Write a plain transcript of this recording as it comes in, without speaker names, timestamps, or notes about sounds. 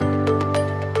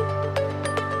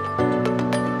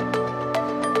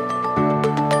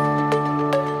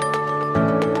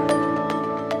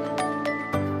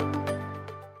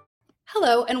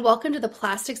and welcome to the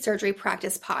Plastic Surgery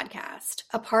Practice Podcast,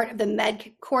 a part of the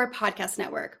MedCore Podcast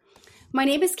Network. My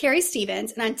name is Keri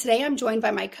Stevens, and today I'm joined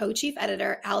by my co-chief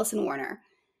editor, Alison Werner.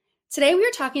 Today we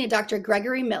are talking to Dr.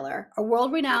 Gregory Mueller, a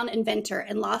world-renowned inventor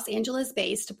and Los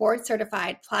Angeles-based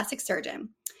board-certified plastic surgeon.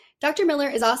 Dr. Mueller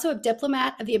is also a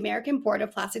diplomat of the American Board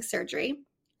of Plastic Surgery,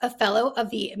 a fellow of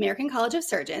the American College of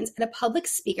Surgeons, and a public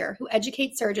speaker who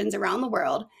educates surgeons around the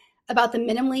world about the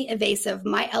minimally invasive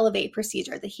MyEllevate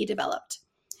procedure that he developed.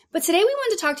 But today we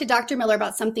wanted to talk to Dr. Mueller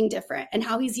about something different and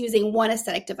how he's using one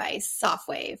aesthetic device,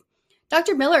 Sofwave.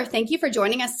 Dr. Mueller, thank you for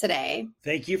joining us today.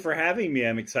 Thank you for having me.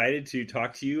 I'm excited to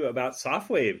talk to you about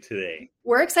Sofwave today.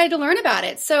 We're excited to learn about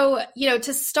it. So,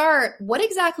 to start, what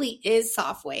exactly is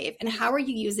Sofwave and how are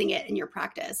you using it in your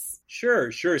practice? Sure.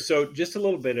 So just a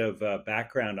little bit of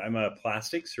background. I'm a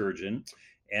plastic surgeon,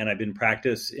 and I've been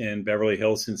practicing in Beverly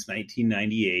Hills since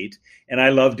 1998. And I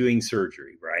love doing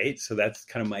surgery, right? So that's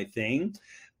kind of my thing.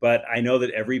 But I know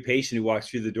that every patient who walks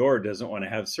through the door doesn't want to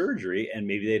have surgery, and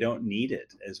maybe they don't need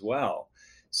it as well.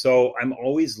 So I'm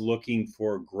always looking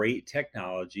for great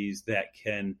technologies that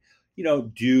can,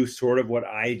 do sort of what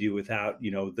I do without,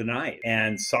 the knife.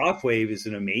 And Sofwave is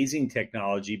an amazing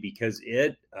technology because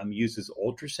it uses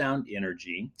ultrasound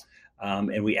energy.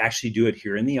 And we actually do it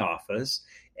here in the office.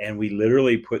 And we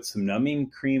literally put some numbing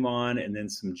cream on and then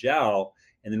some gel.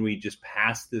 And then we just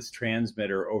pass this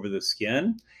transmitter over the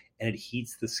skin. And it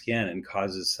heats the skin and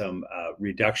causes some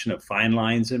reduction of fine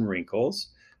lines and wrinkles.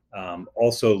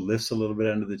 Also lifts a little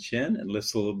bit under the chin and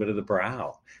lifts a little bit of the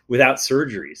brow without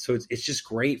surgery. So it's just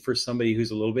great for somebody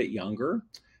who's a little bit younger,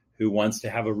 who wants to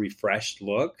have a refreshed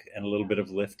look and a little bit of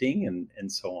lifting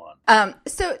and so on.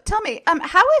 So tell me,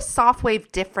 how is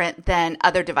Sofwave different than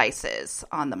other devices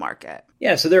on the market?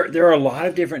 Yeah, so there are a lot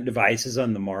of different devices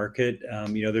on the market.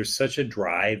 There's such a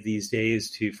drive these days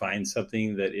to find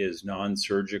something that is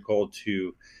non-surgical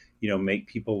to, make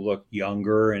people look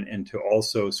younger and to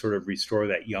also sort of restore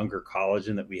that younger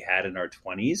collagen that we had in our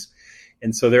 20s.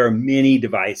 And so there are many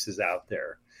devices out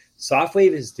there.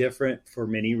 Sofwave is different for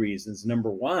many reasons. Number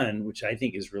one, which I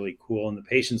think is really cool, and the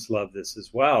patients love this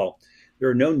as well, there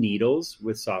are no needles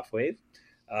with Sofwave.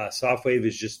 Sofwave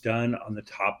is just done on the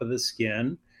top of the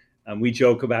skin. We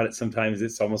joke about it sometimes.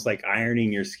 It's almost like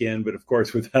ironing your skin, but of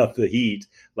course without the heat,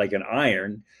 like an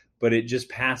iron. But it just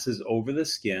passes over the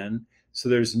skin. So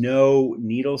there's no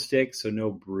needle stick, so no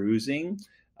bruising.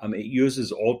 It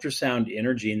uses ultrasound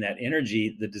energy, and that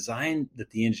energy, the design that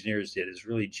the engineers did is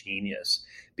really genius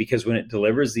because when it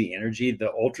delivers the energy,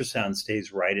 the ultrasound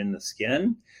stays right in the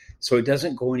skin, so it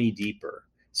doesn't go any deeper.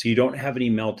 So you don't have any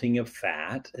melting of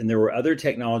fat. And there were other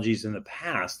technologies in the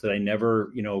past that I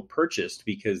never, purchased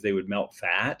because they would melt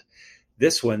fat.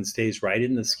 This one stays right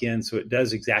in the skin, so it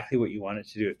does exactly what you want it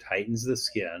to do. It tightens the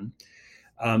skin,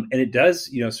 and it does,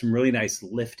 some really nice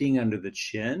lifting under the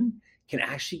chin. Can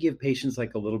actually give patients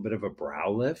like a little bit of a brow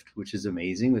lift, which is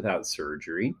amazing without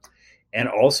surgery, and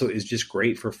also is just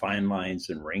great for fine lines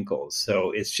and wrinkles.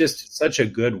 So it's just such a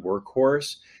good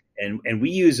workhorse, and we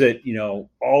use it,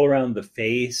 all around the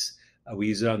face. We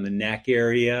use it on the neck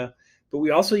area, but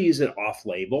we also use it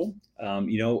off-label,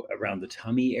 around the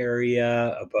tummy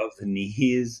area, above the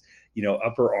knees,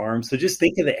 upper arms. So just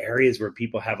think of the areas where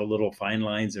people have a little fine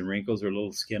lines and wrinkles or a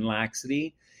little skin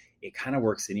laxity. It kind of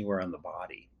works anywhere on the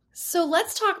body. So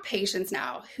let's talk patients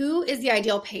now. Who is the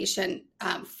ideal patient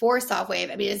for Sofwave?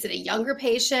 I mean, is it a younger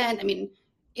patient? I mean,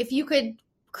 if you could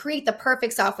create the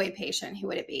perfect Sofwave patient, who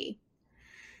would it be?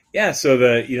 Yeah, so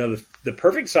the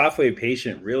perfect Sofwave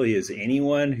patient really is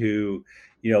anyone who,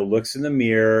 looks in the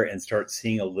mirror and starts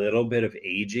seeing a little bit of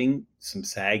aging, some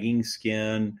sagging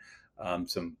skin,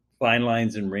 some fine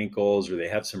lines and wrinkles, or they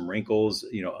have some wrinkles,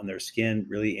 on their skin,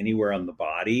 really anywhere on the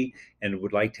body, and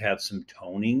would like to have some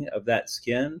toning of that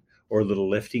skin, or a little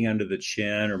lifting under the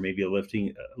chin, or maybe a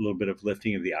little bit of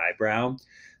lifting of the eyebrow.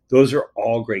 Those are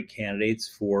all great candidates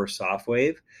for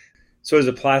Sofwave. So as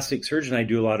a plastic surgeon, I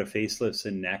do a lot of facelifts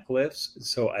and neck lifts.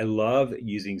 So I love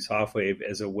using Sofwave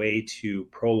as a way to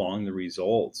prolong the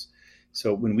results.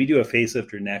 So when we do a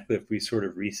facelift or neck lift, we sort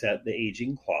of reset the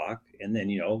aging clock, and then,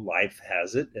 life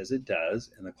has it as it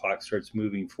does, and the clock starts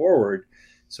moving forward.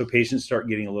 So patients start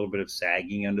getting a little bit of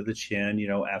sagging under the chin,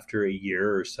 after a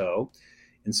year or so.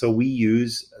 And so we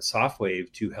use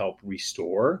Sofwave to help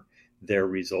restore their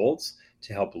results,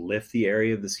 to help lift the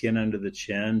area of the skin under the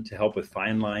chin, to help with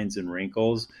fine lines and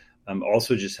wrinkles.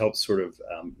 Also just helps sort of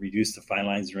reduce the fine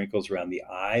lines and wrinkles around the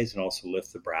eyes, and also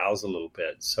lift the brows a little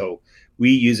bit. So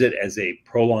we use it as a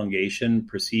prolongation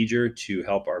procedure to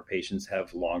help our patients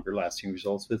have longer lasting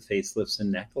results with facelifts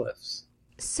and neck lifts.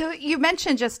 So you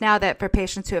mentioned just now that for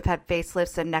patients who have had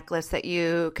facelifts and neck lifts that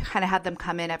you kind of have them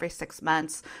come in every 6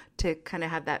 months to kind of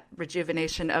have that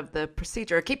rejuvenation of the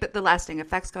procedure, keep the lasting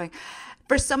effects going.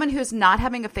 For someone who's not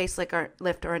having a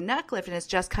facelift or a neck lift and is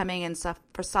just coming in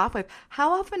for Sofwave,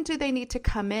 how often do they need to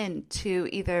come in to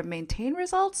either maintain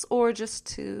results or just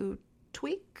to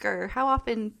tweak? Or how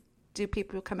often do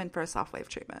people come in for a Sofwave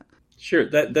treatment? Sure,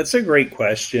 that's a great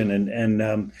question,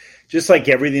 and just like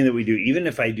everything that we do, even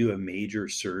if I do a major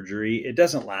surgery, it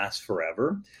doesn't last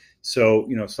forever. So,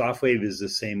 Sofwave is the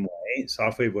same way.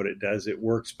 Sofwave, what it does, it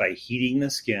works by heating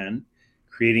the skin,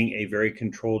 creating a very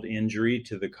controlled injury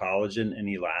to the collagen and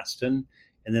elastin,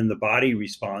 and then the body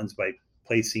responds by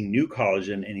placing new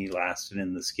collagen and elastin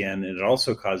in the skin, and it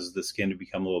also causes the skin to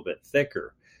become a little bit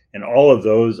thicker. And all of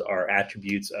those are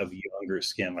attributes of younger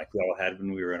skin, like we all had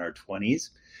when we were in our 20s.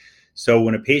 So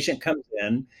when a patient comes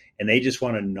in and they just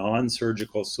want a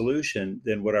non-surgical solution,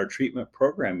 then what our treatment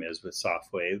program is with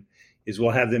Sofwave is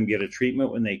we'll have them get a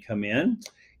treatment when they come in.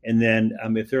 And then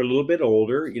if they're a little bit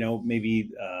older,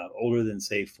 maybe older than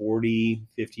say 40,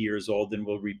 50 years old, then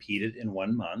we'll repeat it in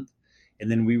 1 month. And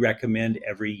then we recommend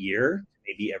every year,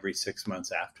 maybe every 6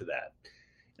 months after that.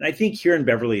 And I think here in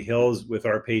Beverly Hills with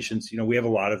our patients, we have a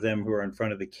lot of them who are in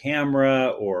front of the camera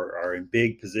or are in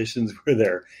big positions where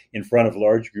they're in front of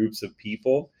large groups of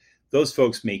people. Those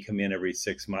folks may come in every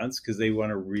 6 months because they want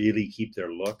to really keep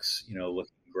their looks,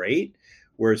 looking great.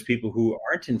 Whereas people who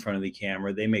aren't in front of the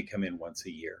camera, they may come in once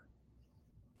a year.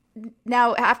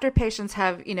 Now, after patients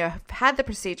have, had the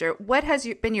procedure, what has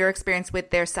been your experience with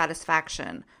their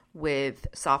satisfaction with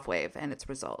Sofwave and its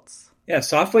results? Yeah,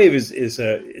 Sofwave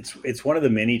it's one of the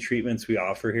many treatments we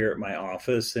offer here at my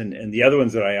office. And the other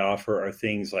ones that I offer are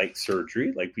things like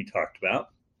surgery, like we talked about.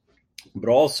 But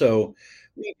also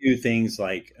we do things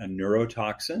like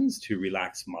neurotoxins to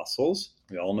relax muscles.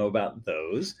 We all know about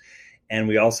those. And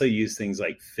we also use things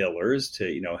like fillers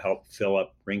to, help fill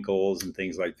up wrinkles and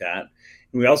things like that.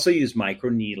 And we also use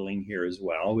microneedling here as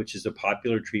well, which is a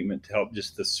popular treatment to help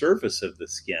just the surface of the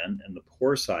skin and the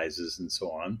pore sizes and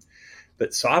so on.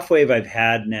 But Sofwave I've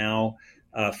had now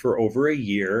for over a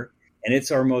year, and it's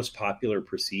our most popular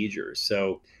procedure.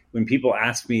 So when people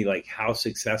ask me, like, how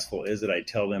successful is it, I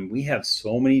tell them we have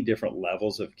so many different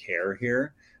levels of care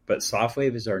here, but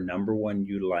Sofwave is our number one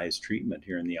utilized treatment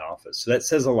here in the office. So that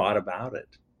says a lot about it.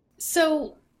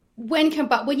 So when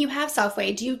you have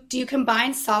Sofwave, do you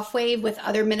combine Sofwave with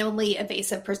other minimally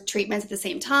invasive treatments at the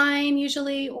same time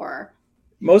usually, or?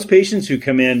 Most patients who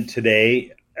come in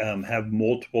today have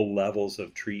multiple levels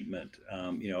of treatment.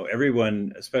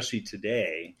 Everyone, especially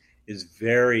today, is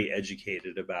very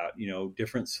educated about,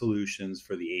 different solutions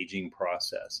for the aging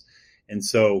process. And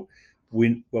so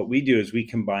what we do is we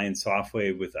combine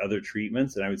Sofwave with other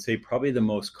treatments. And I would say probably the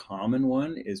most common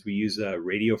one is we use a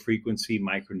radiofrequency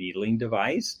microneedling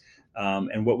device.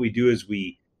 And what we do is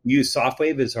we use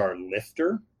Sofwave as our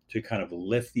lifter to kind of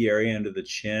lift the area under the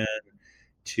chin,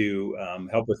 to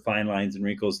help with fine lines and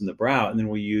wrinkles in the brow. And then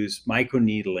we use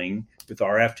microneedling with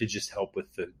RF to just help with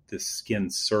the skin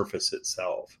surface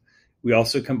itself. We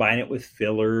also combine it with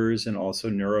fillers and also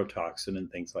neurotoxin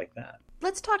and things like that.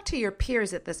 Let's talk to your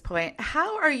peers at this point.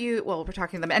 How are you, well, we're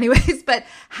talking to them anyways, but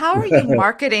how are you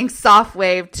marketing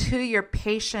Sofwave to your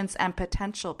patients and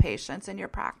potential patients in your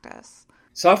practice?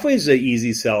 Sofwave is an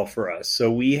easy sell for us.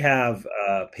 So we have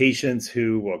patients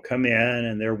who will come in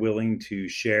and they're willing to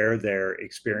share their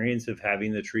experience of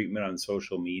having the treatment on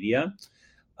social media.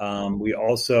 We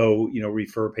also,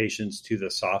 refer patients to the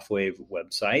Sofwave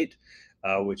website,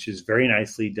 which is very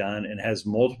nicely done and has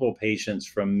multiple patients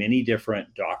from many different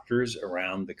doctors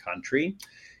around the country.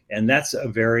 And that's a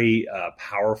very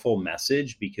powerful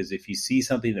message, because if you see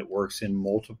something that works in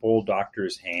multiple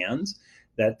doctors' hands,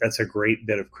 that's a great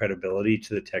bit of credibility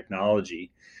to the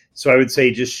technology. So I would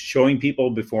say just showing people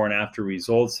before and after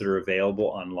results that are available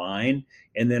online.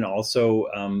 And then also,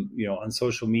 on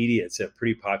social media, it's a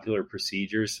pretty popular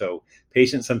procedure. So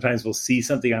patients sometimes will see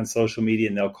something on social media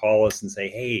and they'll call us and say,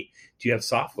 hey, do you have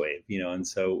Sofwave? And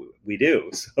so we do.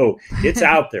 So it's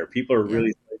out there. People are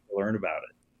really excited to learn about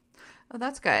it. Oh,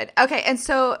 that's good. Okay. And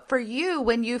so for you,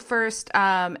 when you first,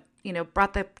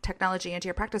 brought the technology into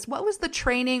your practice, what was the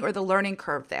training or the learning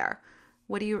curve there?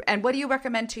 What do you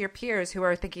recommend to your peers who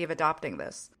are thinking of adopting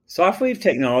this? Sofwave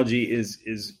technology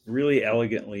is really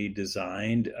elegantly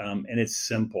designed, and it's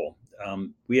simple.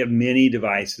 We have many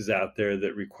devices out there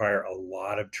that require a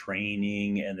lot of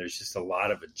training, and there's just a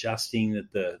lot of adjusting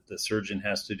that the surgeon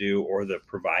has to do, or the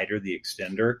provider, the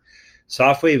extender.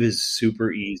 Sofwave is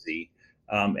super easy.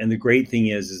 And the great thing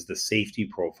is the safety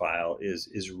profile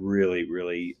is really,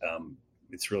 really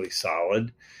it's really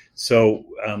solid. So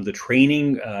the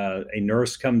training, a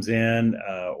nurse comes in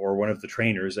or one of the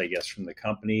trainers, I guess, from the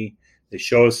company. They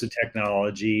show us the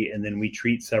technology, and then we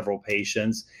treat several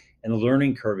patients, and the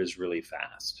learning curve is really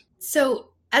fast.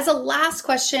 So as a last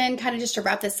question, kind of just to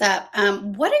wrap this up,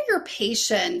 what are your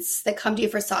patients that come to you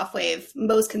for Sofwave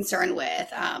most concerned with?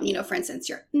 For instance,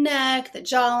 your neck, the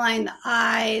jawline, the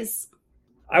eyes.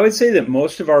 I would say that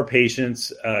most of our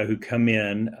patients who come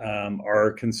in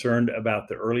are concerned about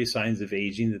the early signs of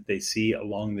aging that they see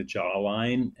along the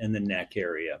jawline and the neck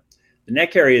area. The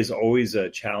neck area is always a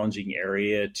challenging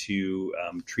area to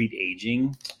treat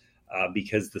aging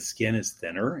because the skin is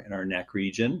thinner in our neck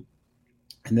region.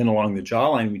 And then along the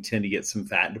jawline, we tend to get some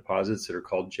fat deposits that are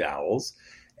called jowls.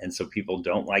 And so people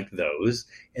don't like those.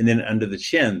 And then under the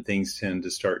chin, things tend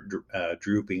to start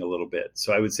drooping a little bit.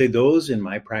 So I would say those in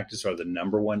my practice are the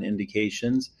number one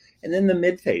indications. And then the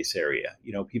mid-face area,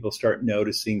 people start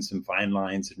noticing some fine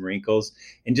lines and wrinkles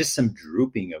and just some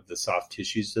drooping of the soft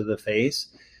tissues of the face.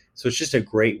 So it's just a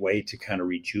great way to kind of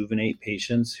rejuvenate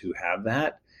patients who have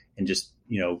that and just,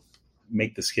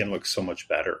 make the skin look so much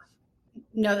better.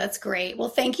 No, that's great. Well,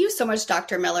 thank you so much,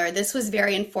 Dr. Mueller. This was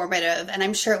very informative, and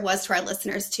I'm sure it was to our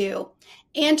listeners too.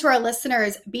 And to our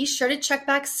listeners, be sure to check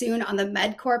back soon on the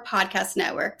MedCore Podcast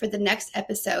Network for the next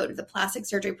episode of the Plastic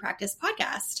Surgery Practice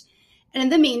Podcast. And in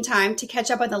the meantime, to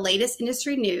catch up on the latest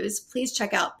industry news, please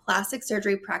check out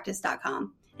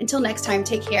plasticsurgerypractice.com. Until next time,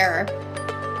 take care.